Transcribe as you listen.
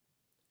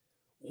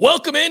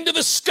Welcome into the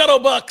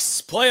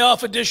ScuttleBucs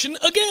playoff edition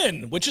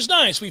again, which is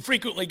nice. We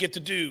frequently get to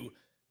do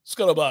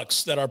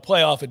ScuttleBucs that are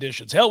playoff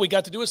editions. Hell, we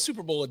got to do a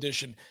Super Bowl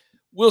edition.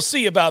 We'll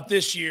see about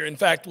this year. In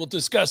fact, we'll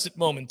discuss it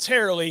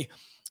momentarily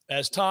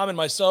as Tom and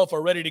myself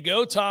are ready to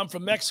go. Tom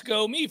from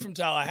Mexico, me from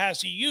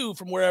Tallahassee, you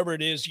from wherever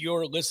it is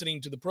you're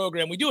listening to the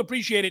program. We do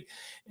appreciate it,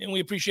 and we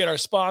appreciate our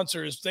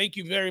sponsors. Thank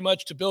you very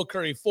much to Bill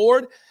Curry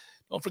Ford.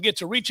 Don't forget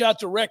to reach out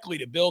directly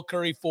to Bill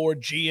Curry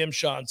Ford GM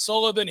Sean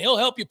Sullivan. He'll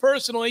help you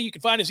personally. You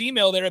can find his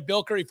email there at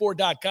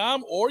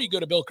billcurryford.com, or you go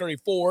to Bill Curry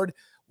Ford,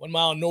 1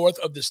 mile north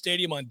of the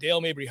stadium on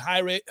Dale Mabry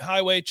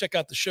Highway. Check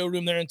out the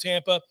showroom there in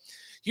Tampa.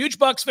 Huge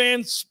Bucs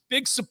fans,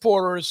 big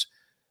supporters.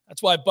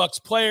 That's why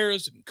Bucs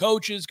players and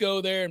coaches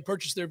go there and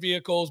purchase their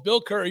vehicles.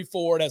 Bill Curry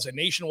Ford has a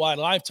nationwide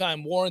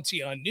lifetime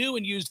warranty on new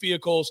and used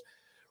vehicles.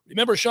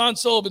 Remember, Sean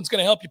Sullivan's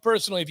going to help you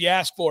personally if you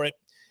ask for it.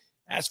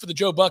 Ask for the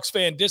Joe Bucs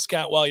fan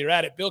discount while you're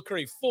at it.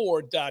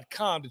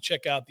 BillCurryFord.com to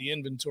check out the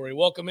inventory.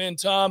 Welcome in,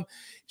 Tom. It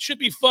should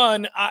be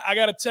fun. I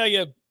got to tell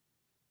you,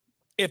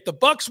 if the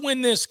Bucs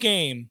win this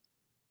game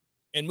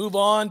and move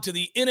on to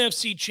the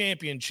NFC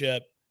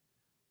Championship,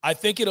 I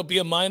think it'll be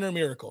a minor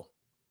miracle.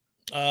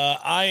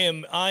 I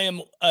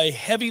am a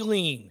heavy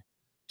lean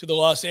to the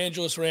Los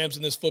Angeles Rams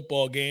in this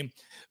football game,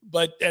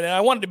 and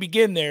I wanted to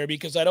begin there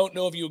because I don't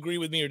know if you agree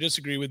with me or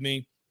disagree with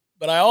me.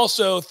 But I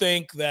also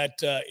think that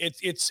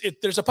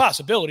there's a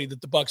possibility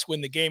that the Bucs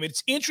win the game.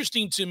 It's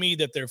interesting to me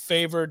that they're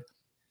favored.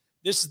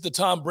 This is the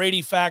Tom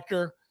Brady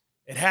factor.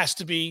 It has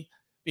to be,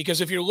 because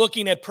if you're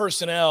looking at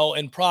personnel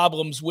and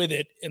problems with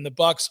it, and the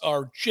Bucs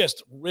are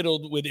just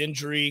riddled with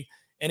injury,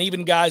 and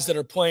even guys that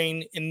are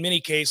playing in many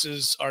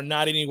cases are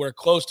not anywhere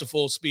close to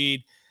full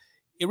speed,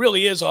 it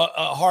really is a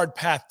hard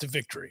path to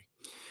victory.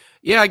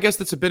 Yeah, I guess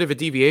that's a bit of a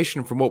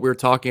deviation from what we were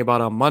talking about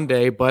on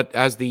Monday, but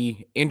as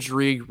the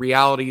injury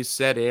realities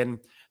set in,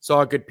 saw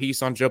a good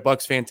piece on Joe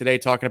Bucs Fan today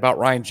talking about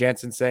Ryan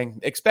Jensen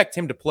saying, expect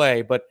him to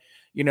play, but,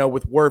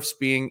 with Wirfs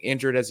being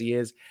injured as he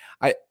is,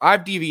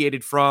 I've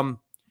deviated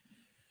from,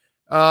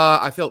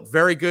 I felt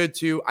very good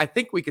to, I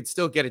think we could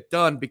still get it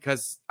done,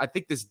 because I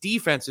think this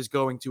defense is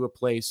going to a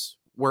place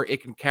where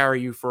it can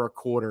carry you for a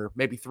quarter,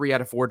 maybe 3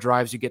 out of 4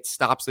 drives. You get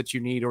stops that you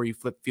need, or you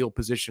flip field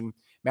position.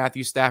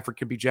 Matthew Stafford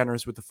can be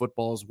generous with the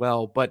football as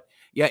well. But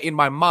yeah, in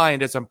my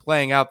mind, as I'm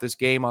playing out this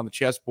game on the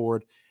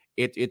chessboard,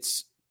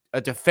 it's a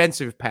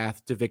defensive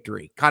path to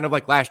victory, kind of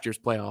like last year's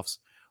playoffs,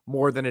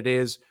 more than it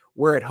is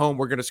we're at home,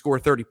 we're going to score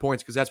 30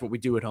 points because that's what we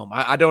do at home.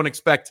 I don't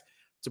expect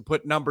to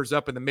put numbers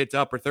up in the mid to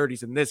upper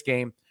 30s in this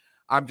game.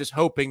 I'm just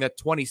hoping that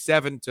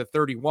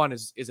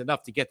 27-31 is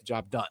enough to get the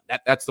job done.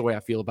 That's the way I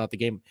feel about the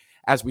game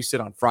as we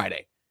sit on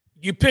Friday.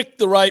 You picked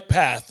the right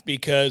path,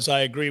 because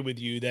I agree with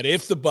you that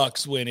if the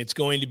Bucs win, it's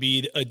going to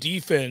be a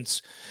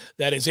defense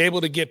that is able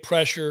to get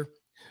pressure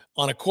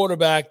on a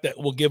quarterback that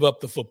will give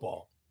up the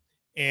football.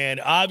 And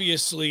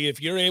obviously,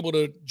 if you're able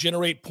to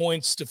generate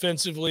points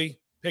defensively,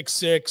 pick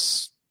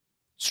six,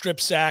 strip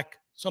sack,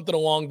 something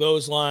along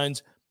those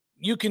lines,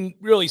 you can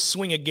really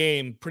swing a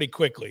game pretty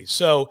quickly.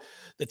 So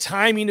the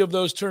timing of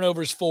those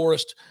turnovers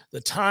forced,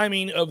 the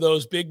timing of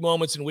those big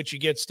moments in which you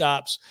get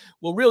stops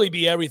will really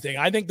be everything.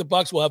 I think the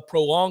Bucs will have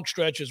prolonged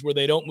stretches where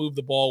they don't move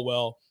the ball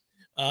well.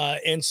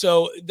 And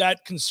so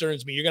that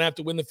concerns me. You're going to have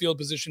to win the field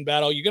position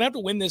battle. You're going to have to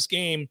win this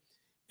game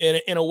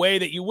in a way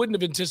that you wouldn't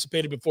have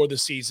anticipated before the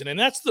season. And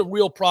that's the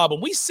real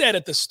problem. We said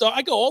at the start,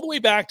 I go all the way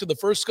back to the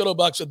first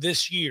ScuttleBucs of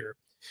this year,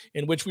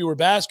 in which we were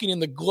basking in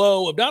the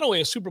glow of not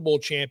only a Super Bowl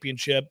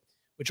championship,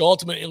 which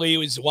ultimately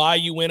was why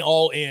you went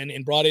all in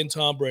and brought in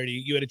Tom Brady.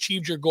 You had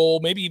achieved your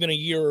goal maybe even a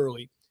year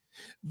early.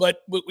 But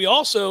we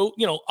also,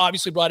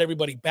 obviously brought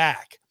everybody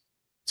back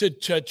to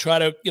try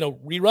to,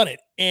 rerun it.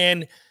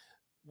 And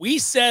we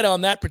said on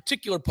that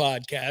particular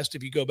podcast,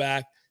 if you go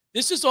back,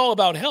 this is all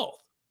about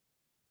health.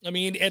 I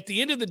mean, at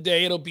the end of the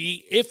day, it'll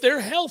be, if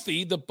they're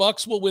healthy, the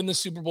Bucs will win the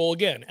Super Bowl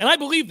again. And I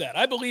believe that.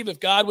 I believe if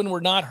Godwin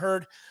were not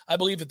hurt, I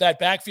believe that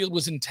backfield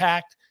was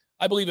intact.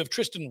 I believe if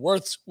Tristan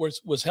Wirfs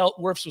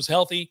was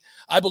healthy,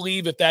 I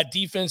believe if that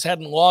defense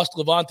hadn't lost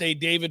Levante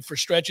David for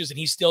stretches, and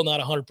he's still not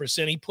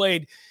 100%. He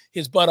played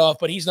his butt off,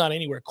 but he's not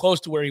anywhere close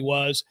to where he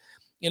was.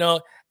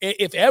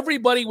 If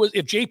everybody was,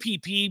 if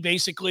JPP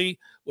basically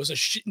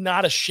was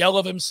not a shell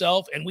of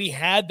himself, and we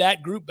had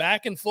that group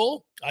back in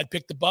full, I'd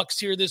pick the Bucs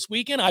here this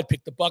weekend. I'd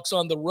pick the Bucs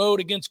on the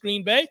road against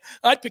Green Bay.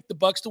 I'd pick the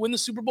Bucs to win the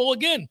Super Bowl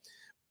again.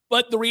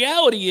 But the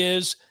reality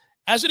is,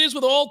 as it is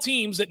with all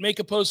teams that make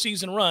a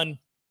postseason run,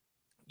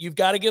 you've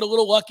got to get a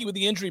little lucky with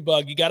the injury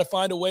bug. You got to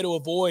find a way to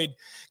avoid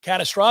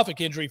catastrophic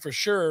injury for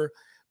sure,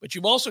 but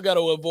you've also got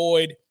to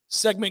avoid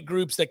segment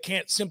groups that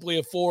can't simply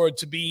afford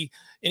to be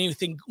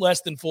anything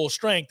less than full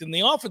strength. And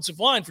the offensive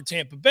line for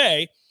Tampa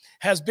Bay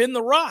has been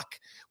the rock.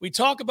 We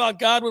talk about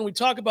Godwin, we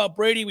talk about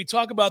Brady, we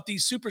talk about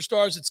these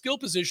superstars at skill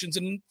positions,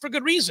 and for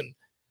good reason.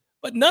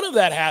 But none of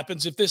that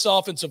happens if this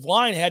offensive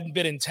line hadn't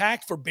been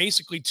intact for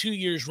basically 2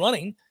 years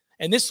running.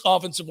 And this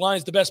offensive line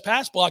is the best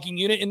pass blocking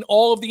unit in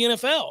all of the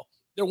NFL.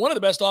 They're one of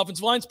the best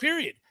offensive lines,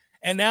 period.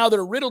 And now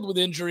they're riddled with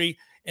injury.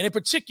 And in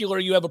particular,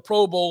 you have a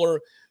Pro Bowler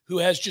who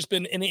has just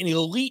been an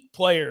elite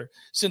player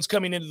since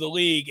coming into the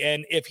league.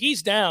 And if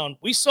he's down,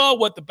 we saw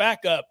what the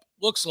backup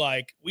looks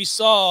like. We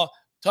saw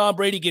Tom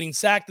Brady getting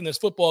sacked in this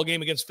football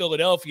game against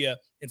Philadelphia,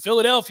 and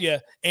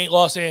Philadelphia ain't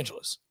Los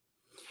Angeles.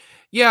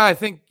 Yeah, I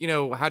think,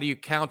 how do you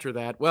counter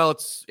that? Well,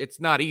 it's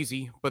not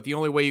easy, but the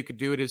only way you could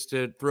do it is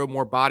to throw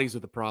more bodies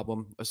at the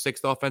problem. A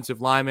sixth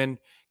offensive lineman,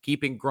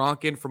 keeping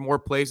Gronk in for more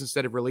plays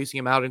instead of releasing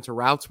him out into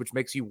routes, which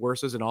makes you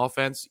worse as an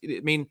offense. I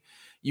mean,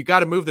 you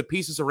got to move the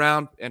pieces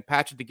around and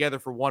patch it together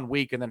for 1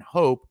 week and then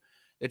hope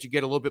that you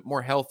get a little bit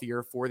more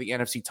healthier for the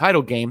NFC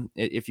title game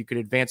if you could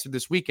advance it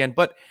this weekend.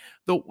 But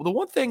the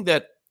one thing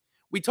that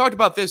we talked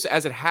about this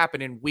as it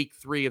happened in week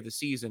 3 of the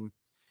season,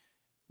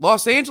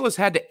 Los Angeles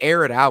had to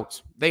air it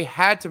out. They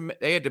had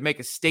to make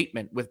a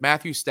statement with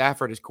Matthew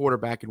Stafford as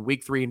quarterback in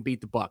week 3 and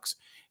beat the Bucs.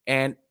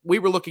 And we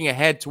were looking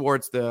ahead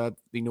towards the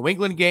New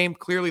England game.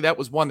 Clearly, that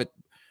was one that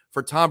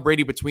for Tom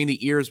Brady between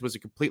the ears was a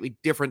completely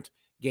different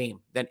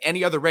game than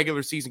any other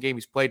regular season game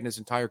he's played in his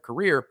entire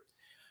career.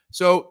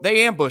 So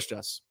they ambushed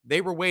us. They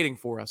were waiting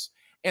for us.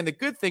 And the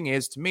good thing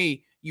is, to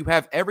me, you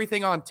have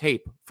everything on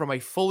tape from a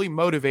fully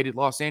motivated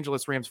Los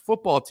Angeles Rams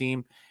football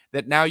team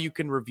that now you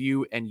can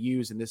review and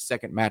use in this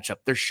second matchup.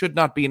 There should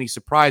not be any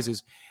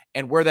surprises.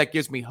 And where that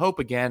gives me hope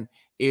again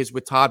is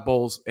with Todd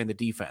Bowles and the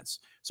defense.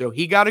 So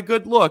he got a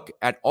good look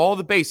at all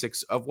the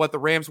basics of what the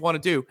Rams want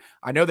to do.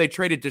 I know they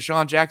traded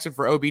Deshaun Jackson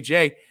for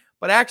OBJ,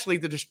 but actually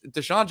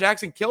Deshaun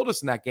Jackson killed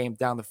us in that game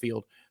down the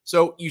field.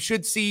 So you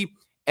should see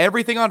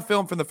everything on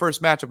film from the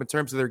first matchup in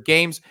terms of their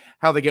games,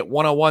 how they get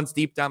one-on-ones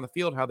deep down the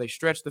field, how they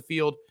stretch the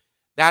field.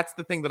 That's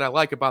the thing that I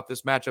like about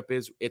this matchup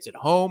is it's at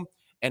home,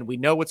 and we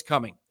know what's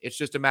coming. It's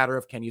just a matter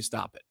of can you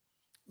stop it?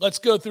 Let's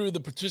go through the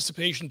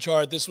participation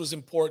chart. This was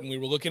important. We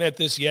were looking at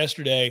this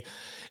yesterday.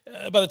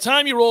 By the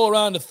time you roll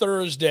around to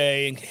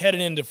Thursday and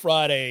heading into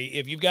Friday,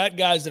 if you've got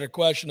guys that are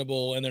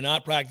questionable and they're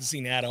not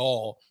practicing at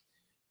all,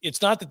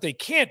 it's not that they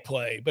can't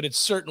play, but it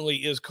certainly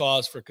is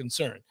cause for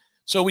concern.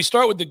 So we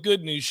start with the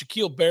good news.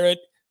 Shaquille Barrett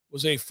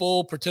was a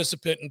full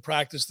participant in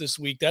practice this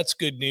week. That's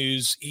good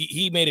news.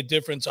 He made a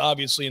difference,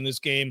 obviously, in this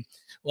game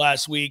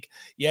last week.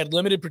 You had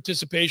limited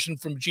participation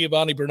from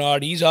Giovanni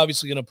Bernard. He's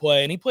obviously going to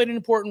play, and he played an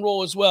important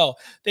role as well.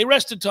 They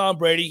rested Tom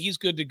Brady. He's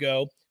good to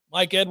go.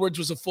 Mike Edwards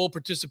was a full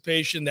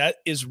participation. That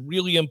is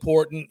really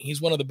important.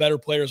 He's one of the better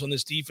players on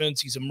this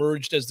defense. He's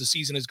emerged as the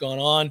season has gone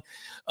on.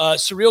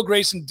 Surreal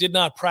Grayson did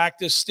not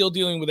practice, still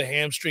dealing with a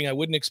hamstring. I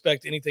wouldn't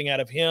expect anything out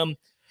of him.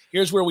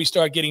 Here's where we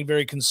start getting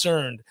very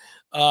concerned.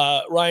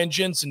 Ryan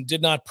Jensen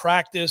did not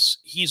practice.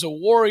 He's a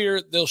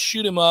warrior. They'll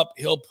shoot him up.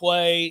 He'll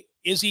play.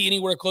 Is he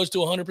anywhere close to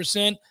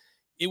 100%?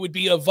 It would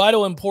be of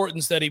vital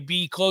importance that he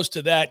be close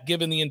to that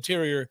given the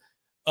interior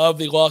of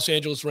the Los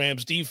Angeles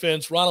Rams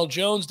defense. Ronald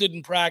Jones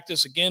didn't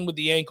practice, again with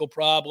the ankle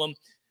problem.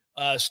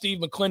 Steve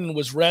McClendon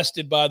was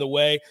rested, by the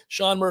way.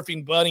 Sean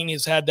Murphy-Bunting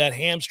has had that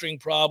hamstring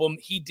problem.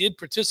 He did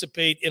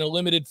participate in a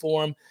limited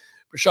form.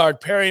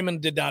 Rashard Perryman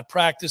did not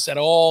practice at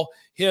all,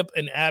 hip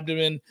and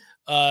abdomen.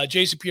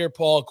 Jason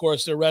Pierre-Paul, of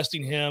course, they're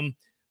resting him.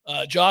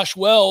 Josh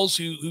Wells,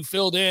 who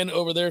filled in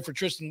over there for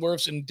Tristan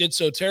Wirfs and did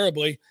so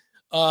terribly,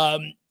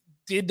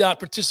 did not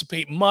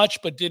participate much,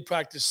 but did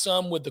practice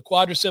some with the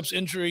quadriceps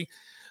injury.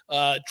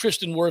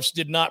 Tristan Wirfs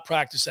did not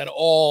practice at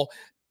all.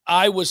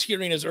 I was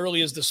hearing as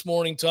early as this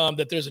morning, Tom,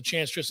 that there's a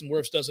chance Tristan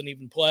Wirfs doesn't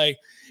even play.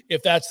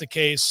 If that's the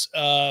case,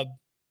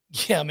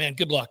 yeah, man,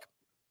 good luck.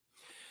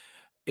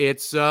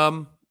 It's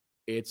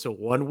a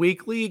 1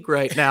 week league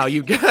right now.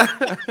 You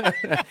got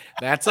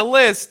that's a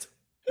list.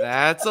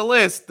 That's a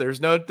list.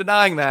 There's no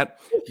denying that.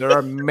 There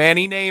are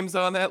many names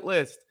on that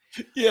list.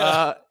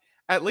 Yeah.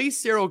 At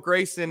least Cyril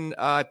Grayson,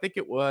 I think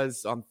it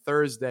was on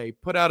Thursday,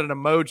 put out an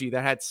emoji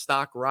that had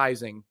stock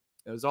rising.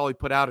 That was all he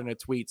put out in a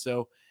tweet.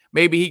 So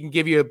maybe he can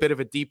give you a bit of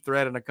a deep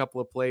threat in a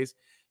couple of plays.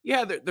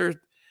 Yeah,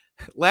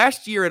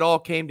 last year it all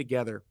came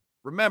together.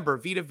 Remember,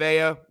 Vita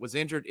Vea was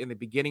injured in the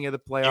beginning of the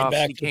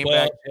playoffs. He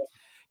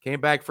came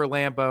back for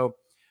Lambeau.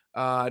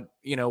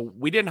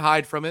 We didn't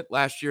hide from it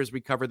last year as we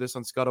covered this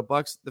on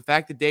ScuttleBucs. The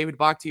fact that David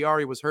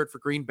Bakhtiari was hurt for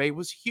Green Bay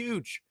was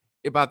huge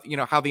about,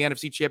 how the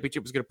NFC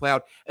Championship was going to play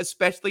out,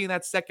 especially in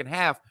that second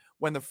half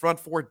when the front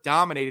four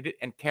dominated it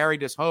and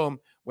carried us home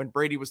when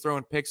Brady was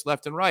throwing picks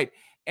left and right.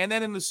 And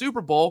then in the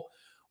Super Bowl,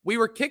 we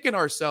were kicking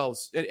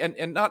ourselves,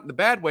 and not in the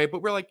bad way,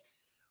 but we're like,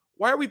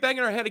 why are we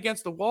banging our head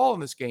against the wall in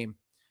this game?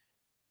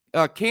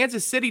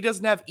 Kansas City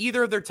doesn't have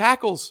either of their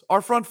tackles.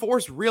 Our front four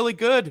is really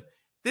good.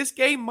 This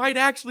game might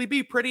actually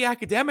be pretty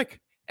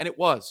academic, and it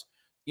was.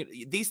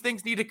 These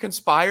things need to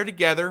conspire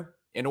together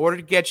in order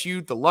to get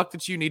you the luck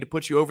that you need to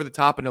put you over the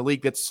top in a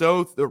league that's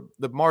the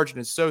margin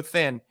is so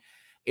thin.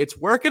 It's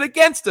working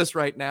against us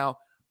right now,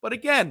 but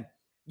again,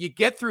 you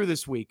get through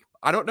this week.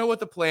 I don't know what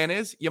the plan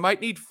is. You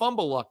might need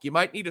fumble luck. You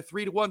might need a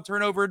 3-1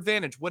 turnover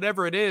advantage,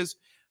 whatever it is.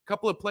 A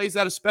couple of plays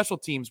out of special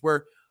teams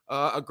where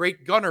a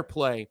great gunner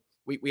play.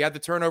 We had the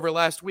turnover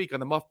last week on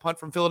the muff punt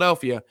from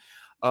Philadelphia,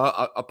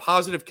 a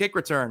positive kick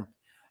return.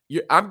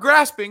 I'm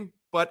grasping,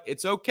 but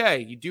it's okay.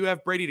 You do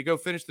have Brady to go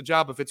finish the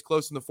job if it's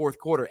close in the fourth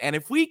quarter. And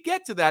if we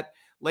get to that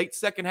late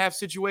second half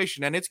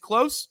situation and it's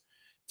close,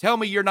 Tell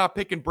me you're not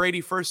picking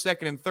Brady first,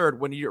 second, and third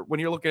when you're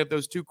looking at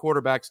those two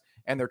quarterbacks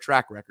and their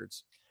track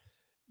records.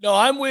 No,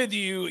 I'm with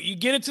you. You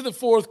get into the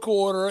fourth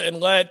quarter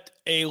and let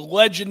a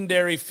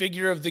legendary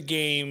figure of the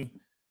game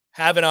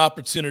have an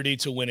opportunity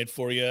to win it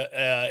for you.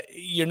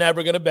 You're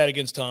never going to bet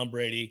against Tom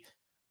Brady.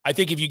 I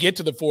think if you get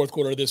to the fourth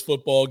quarter of this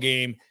football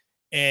game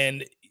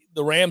and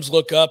the Rams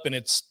look up and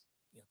it's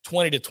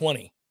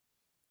 20-20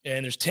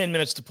 and there's 10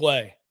 minutes to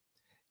play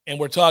and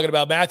we're talking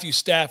about Matthew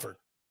Stafford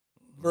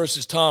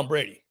versus Tom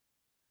Brady.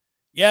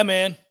 Yeah,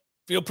 man,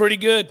 feel pretty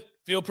good.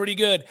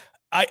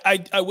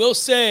 I will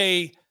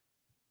say,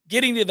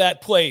 getting to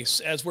that place,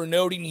 as we're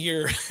noting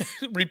here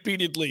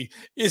repeatedly,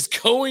 is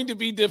going to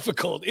be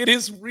difficult. It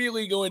is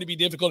really going to be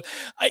difficult.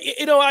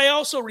 I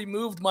also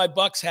removed my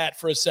Bucs hat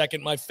for a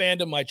second, my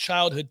fandom, my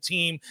childhood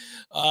team,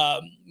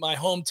 my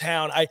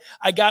hometown.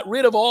 I got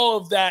rid of all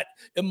of that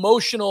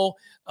emotional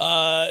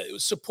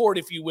support,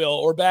 if you will,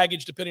 or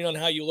baggage, depending on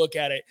how you look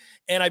at it.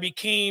 And I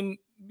became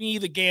me,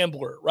 the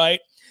gambler, right?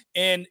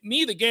 And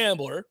me, the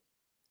gambler,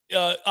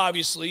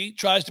 obviously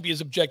tries to be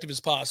as objective as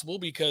possible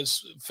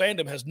because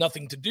fandom has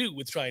nothing to do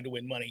with trying to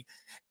win money.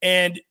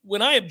 And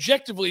when I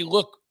objectively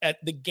look at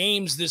the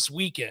games this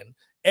weekend,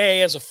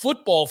 as a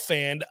football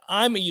fan,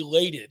 I'm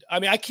elated. I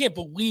mean, I can't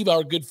believe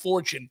our good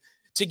fortune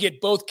to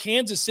get both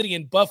Kansas City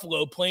and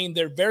Buffalo playing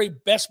their very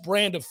best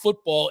brand of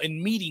football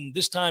and meeting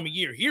this time of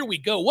year. Here we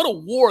go. What a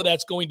war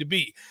that's going to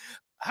be.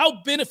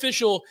 How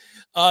beneficial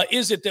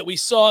is it that we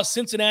saw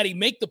Cincinnati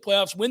make the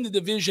playoffs, win the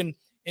division,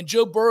 and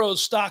Joe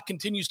Burrow's stock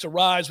continues to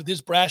rise with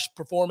his brash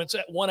performance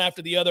at one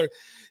after the other,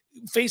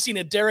 facing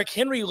a Derrick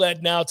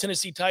Henry-led now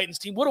Tennessee Titans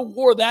team. What a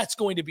war that's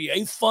going to be.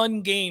 A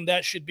fun game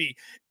that should be.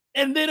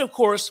 And then, of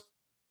course,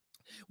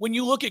 when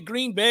you look at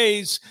Green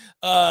Bay's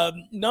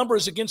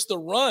numbers against the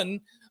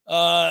run,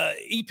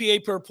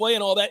 EPA per play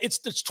and all that, it's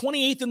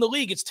 28th in the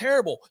league. It's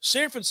terrible.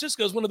 San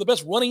Francisco is one of the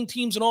best running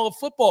teams in all of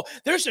football.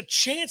 There's a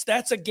chance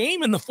that's a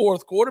game in the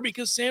fourth quarter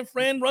because San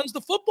Fran runs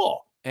the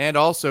football. And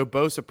also,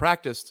 Bosa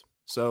practiced.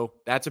 So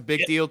that's a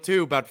big deal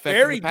too about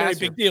very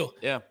big deal.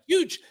 Yeah,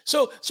 huge.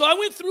 So I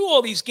went through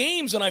all these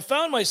games and I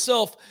found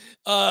myself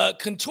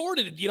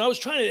contorted. I was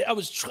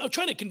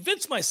trying to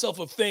convince myself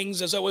of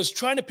things as I was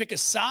trying to pick a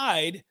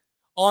side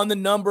on the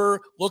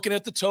number, looking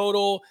at the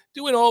total,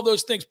 doing all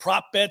those things,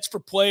 prop bets for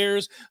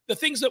players, the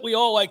things that we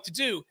all like to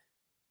do.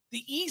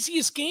 The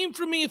easiest game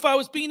for me, if I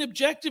was being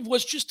objective,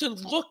 was just to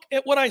look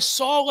at what I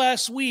saw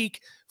last week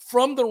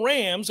from the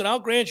Rams. And I'll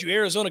grant you,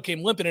 Arizona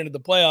came limping into the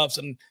playoffs,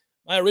 and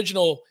my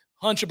original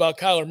hunch about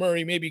Kyler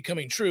Murray may be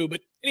coming true.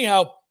 But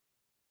anyhow,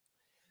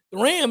 the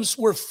Rams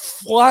were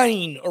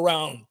flying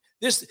around.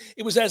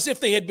 It was as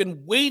if they had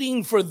been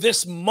waiting for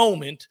this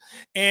moment,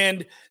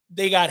 and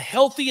they got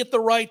healthy at the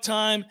right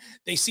time.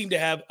 They seem to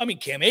have,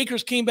 Cam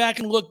Akers came back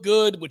and looked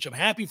good, which I'm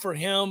happy for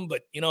him,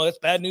 but that's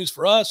bad news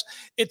for us,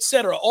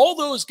 etc. All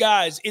those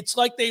guys, it's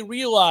like they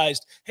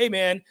realized, hey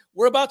man,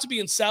 we're about to be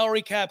in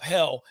salary cap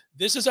hell.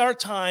 This is our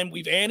time.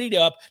 We've anteed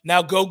up.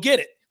 Now go get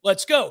it.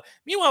 Let's go.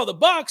 Meanwhile, the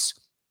Bucs,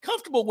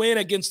 comfortable win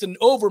against an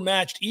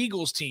overmatched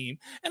Eagles team.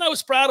 And I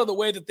was proud of the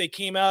way that they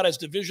came out as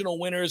divisional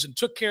winners and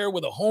took care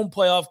with a home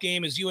playoff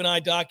game, as you and I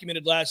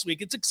documented last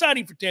week. It's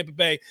exciting for Tampa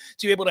Bay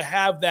to be able to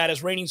have that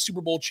as reigning Super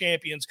Bowl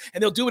champions.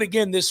 And they'll do it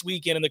again this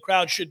weekend, and the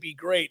crowd should be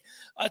great.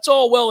 It's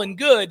all well and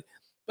good.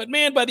 But,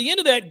 man, by the end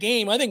of that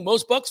game, I think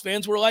most Bucs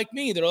fans were like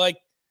me. They're like,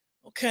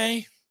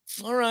 okay,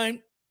 all right,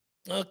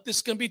 this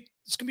is going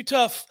to be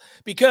tough,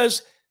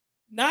 because –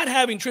 not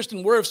having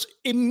Tristan Wirfs,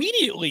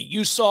 immediately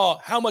you saw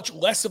how much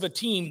less of a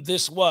team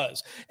this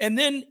was. And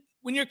then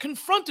when you're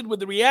confronted with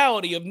the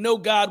reality of no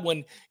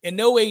Godwin and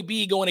no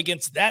AB going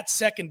against that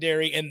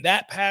secondary and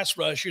that pass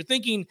rush, you're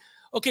thinking,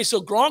 okay, so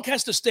Gronk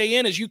has to stay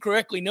in, as you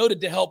correctly noted,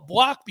 to help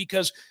block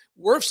because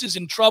Wirfs is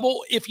in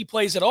trouble if he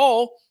plays at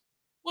all.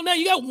 Well, now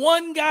you got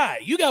one guy.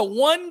 You got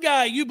one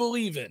guy you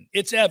believe in.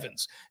 It's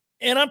Evans.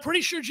 And I'm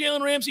pretty sure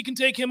Jalen Ramsey can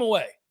take him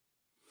away.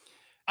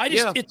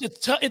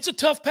 It's a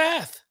tough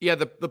path. Yeah,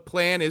 the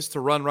plan is to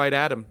run right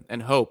at him and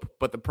hope.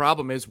 But the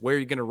problem is, where are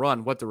you going to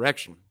run? What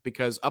direction?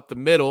 Because up the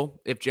middle,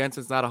 if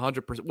Jensen's not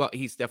 100%, well,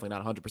 he's definitely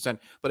not 100%,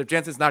 but if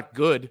Jensen's not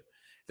good,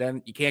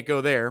 then you can't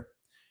go there.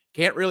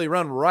 Can't really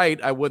run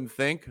right, I wouldn't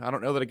think. I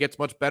don't know that it gets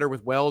much better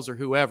with Wells or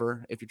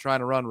whoever if you're trying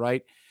to run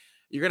right.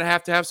 You're going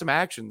to have some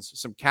actions,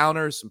 some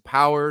counters, some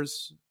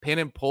powers, pin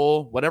and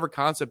pull, whatever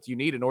concept you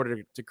need in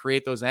order to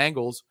create those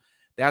angles.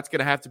 That's going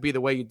to have to be the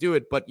way you do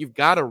it. But you've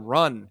got to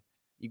run.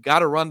 You got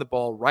to run the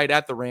ball right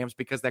at the Rams,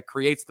 because that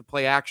creates the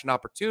play action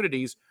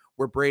opportunities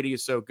where Brady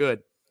is so good.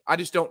 I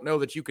just don't know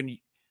that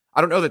I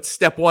don't know that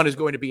step one is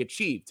going to be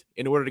achieved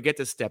in order to get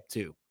to step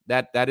two.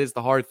 That is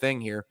the hard thing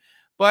here.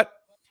 But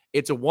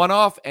it's a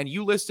one-off, and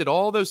you listed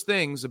all those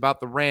things about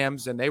the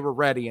Rams, and they were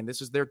ready, and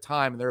this is their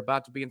time, and they're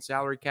about to be in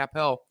salary cap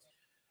hell.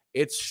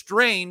 It's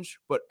strange,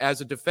 but as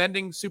a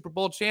defending Super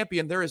Bowl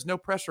champion, there is no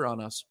pressure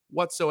on us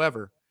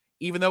whatsoever.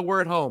 Even though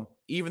we're at home,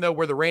 even though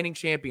we're the reigning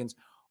champions,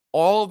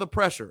 all of the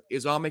pressure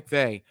is on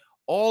McVay.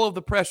 All of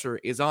the pressure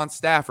is on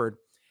Stafford.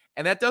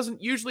 And that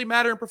doesn't usually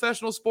matter in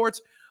professional sports.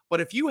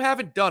 But if you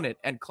haven't done it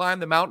and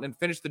climbed the mountain and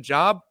finished the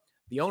job,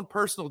 the own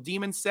personal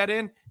demons set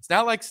in. It's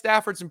not like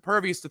Stafford's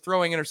impervious to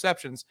throwing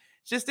interceptions.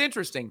 It's just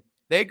interesting.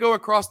 They go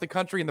across the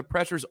country and the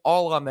pressure's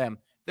all on them.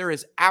 There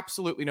is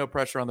absolutely no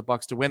pressure on the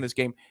Bucs to win this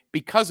game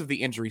because of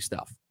the injury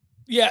stuff.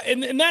 Yeah,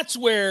 and that's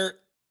where,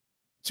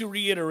 to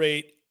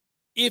reiterate,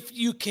 if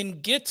you can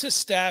get to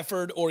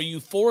Stafford or you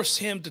force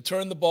him to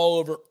turn the ball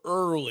over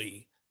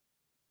early,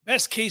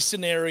 best case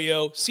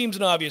scenario, seems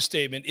an obvious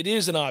statement. It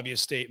is an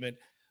obvious statement.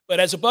 But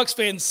as a Bucs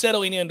fan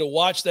settling in to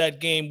watch that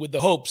game with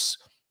the hopes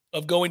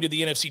of going to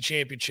the NFC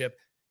Championship,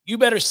 you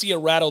better see a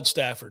rattled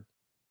Stafford.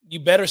 You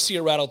better see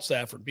a rattled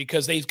Stafford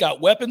because they've got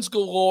weapons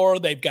galore.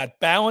 They've got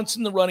balance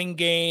in the running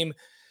game.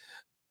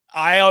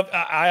 I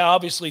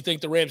obviously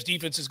think the Rams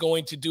defense is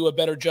going to do a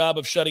better job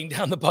of shutting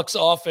down the Bucs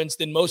offense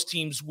than most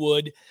teams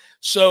would.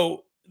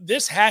 So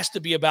this has to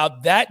be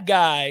about that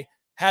guy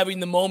having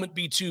the moment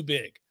be too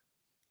big.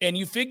 And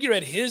you figure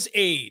at his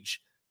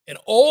age and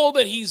all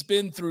that he's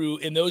been through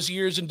in those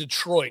years in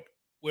Detroit,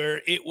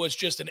 where it was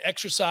just an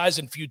exercise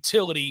in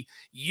futility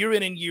year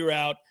in and year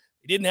out.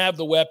 They didn't have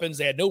the weapons.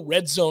 They had no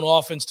red zone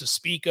offense to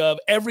speak of.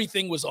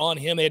 Everything was on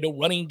him. They had no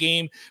running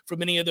game for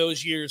many of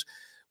those years.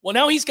 Well,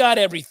 now he's got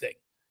everything.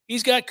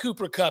 He's got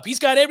Cooper Kupp. He's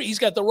got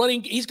the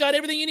running. He's got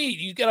everything you need.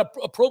 You've got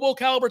a Pro Bowl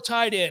caliber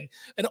tight end,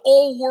 an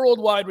all-world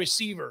wide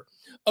receiver,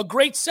 a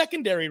great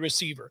secondary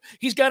receiver.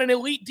 He's got an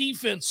elite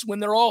defense when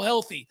they're all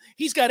healthy.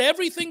 He's got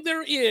everything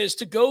there is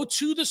to go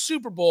to the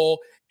Super Bowl,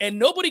 and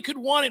nobody could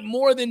want it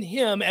more than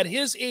him at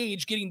his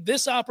age getting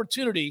this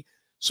opportunity.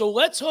 So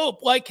let's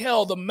hope, like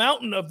hell, the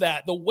mountain of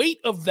that, the weight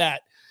of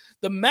that,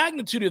 the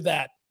magnitude of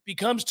that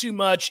becomes too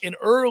much in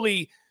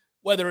early,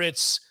 whether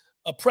it's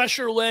a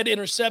pressure-led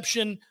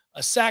interception,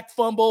 a sack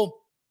fumble,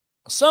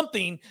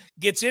 something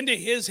gets into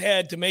his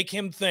head to make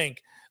him think,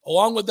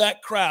 along with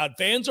that crowd.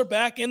 Fans are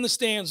back in the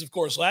stands, of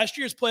course. Last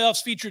year's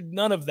playoffs featured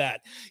none of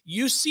that.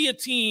 You see a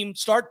team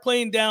start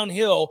playing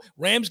downhill.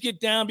 Rams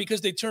get down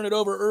because they turn it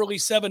over early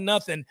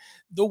 7-0.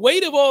 The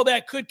weight of all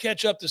that could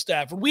catch up to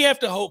Stafford. We have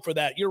to hope for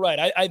that. You're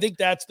right. I think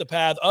that's the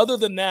path. Other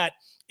than that,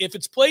 if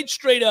it's played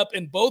straight up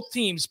and both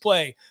teams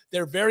play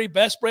their very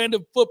best brand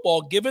of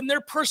football, given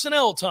their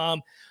personnel,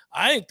 Tom,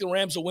 I think the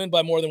Rams will win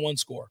by more than one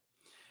score.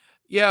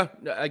 Yeah,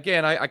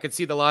 again, I could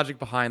see the logic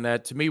behind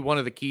that. To me, one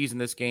of the keys in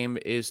this game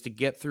is to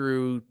get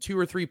through 2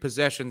 or 3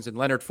 possessions, and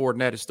Leonard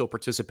Fournette is still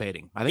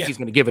participating. I think he's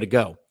going to give it a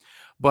go.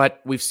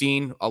 But we've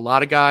seen a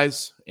lot of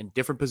guys in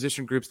different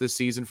position groups this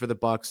season for the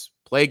Bucs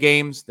play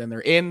games, then they're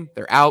in,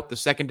 they're out. The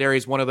secondary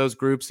is one of those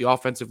groups, the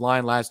offensive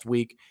line last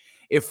week.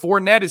 If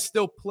Fournette is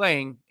still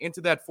playing into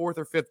that 4th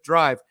or 5th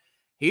drive,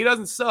 he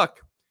doesn't suck.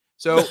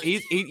 So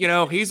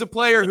he's a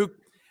player who,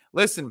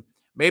 listen,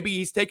 maybe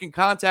he's taking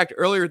contact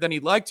earlier than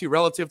he'd like to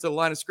relative to the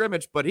line of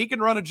scrimmage, but he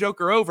can run a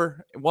joker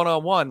over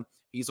one-on-one.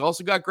 He's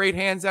also got great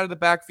hands out of the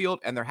backfield,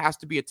 and there has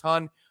to be a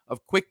ton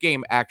of quick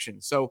game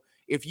action. So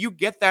if you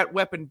get that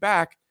weapon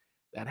back,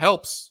 that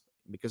helps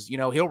because,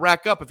 he'll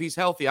rack up, if he's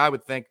healthy, I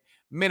would think,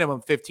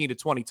 minimum 15 to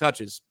 20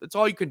 touches. That's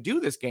all you can do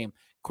this game.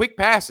 Quick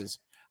passes.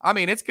 I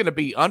mean, it's going to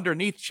be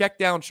underneath check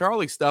down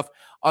Charlie stuff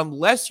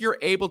unless you're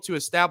able to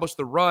establish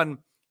the run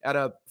at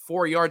a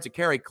 4 yards a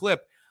carry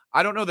clip.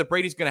 I don't know that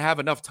Brady's going to have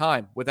enough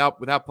time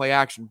without play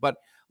action, but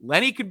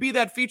Lenny could be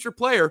that feature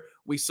player.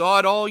 We saw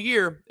it all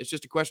year. It's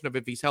just a question of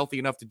if he's healthy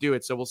enough to do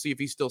it. So we'll see if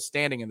he's still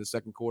standing in the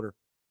second quarter.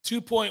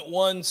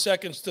 2.1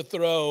 seconds to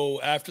throw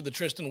after the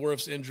Tristan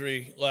Wirfs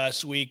injury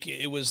last week.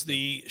 It was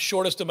the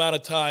shortest amount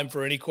of time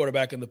for any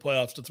quarterback in the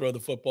playoffs to throw the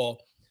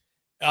football.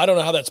 I don't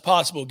know how that's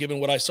possible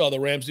given what I saw the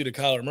Rams do to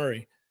Kyler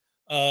Murray.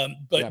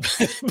 But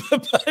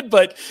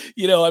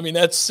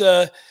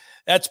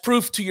that's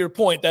proof to your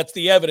point. That's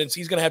the evidence.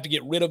 He's going to have to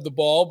get rid of the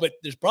ball, but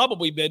there's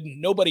probably been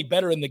nobody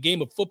better in the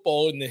game of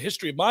football in the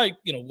history of my,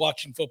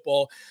 watching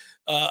football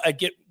at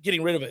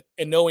getting rid of it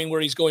and knowing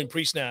where he's going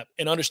pre-snap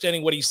and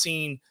understanding what he's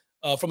seen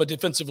from a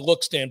defensive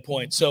look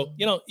standpoint. So,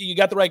 you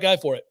got the right guy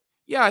for it.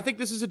 Yeah, I think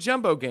this is a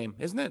jumbo game,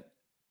 isn't it?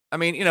 I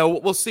mean,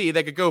 we'll see.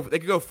 They could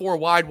go 4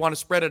 wide, want to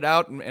spread it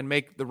out and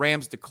make the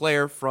Rams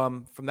declare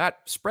from that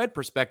spread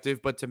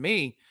perspective. But to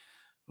me,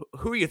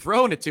 who are you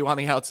throwing it to on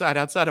the outside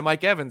of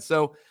Mike Evans?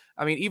 So,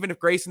 I mean, even if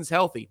Grayson's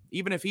healthy,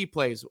 even if he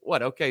plays,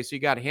 okay, so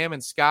you got him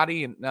and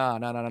Scotty, and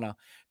no.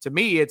 To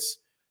me, it's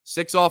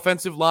 6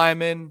 offensive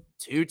linemen,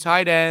 2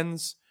 tight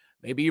ends.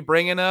 Maybe you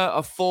bring in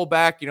a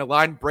fullback,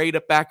 line Braid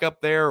back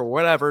up there or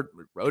whatever,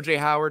 O.J.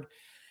 Howard,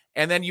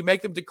 and then you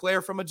make them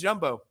declare from a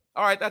jumbo.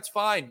 All right, that's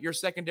fine. Your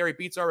secondary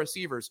beats our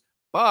receivers.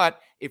 But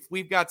if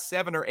we've got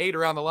 7 or 8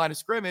 around the line of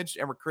scrimmage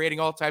and we're creating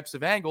all types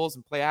of angles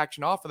and play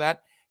action off of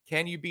that,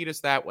 can you beat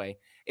us that way?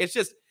 It's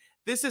just,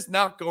 this is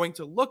not going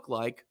to look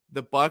like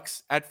the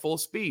Bucs at full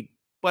speed.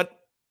 But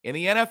in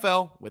the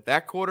NFL, with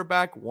that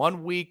quarterback,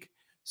 1 week,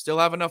 still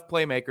have enough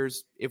playmakers.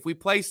 If we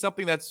play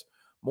something that's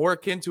more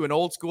akin to an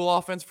old school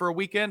offense for a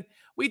weekend,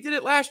 we did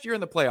it last year in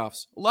the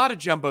playoffs. A lot of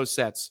jumbo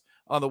sets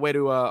on the way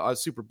to a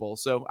Super Bowl.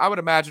 So I would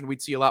imagine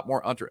we'd see a lot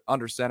more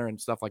under center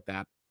and stuff like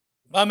that.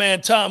 My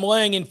man Tom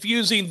Lang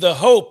infusing the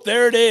hope.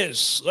 There it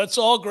is. Let's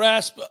all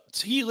grasp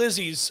T.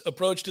 Lizzie's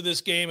approach to this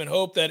game and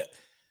hope that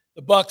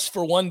the Bucs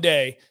for one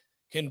day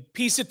can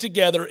piece it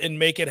together and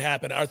make it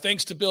happen. Our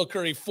thanks to Bill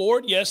Curry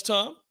Ford. Yes,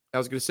 Tom? I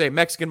was going to say,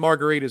 Mexican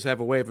margaritas have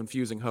a way of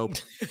infusing hope.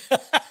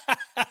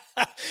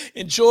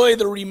 Enjoy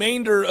the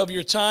remainder of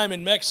your time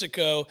in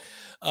Mexico.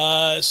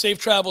 Safe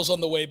travels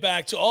on the way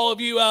back. To all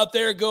of you out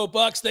there, go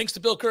Bucs. Thanks to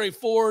Bill Curry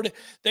Ford.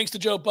 Thanks to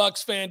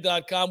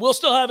JoeBucsFan.com. We'll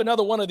still have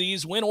another one of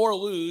these, win or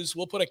lose.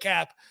 We'll put a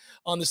cap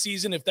on the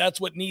season if that's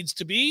what needs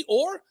to be,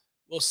 or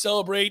we'll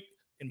celebrate,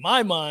 in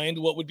my mind,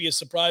 what would be a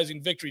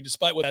surprising victory,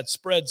 despite what that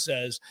spread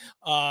says.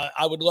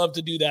 I would love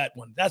to do that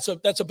one. That's a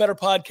better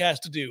podcast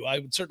to do. I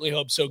would certainly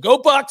hope so. Go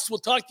Bucs. We'll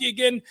talk to you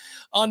again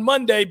on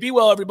Monday. Be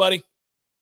well, everybody.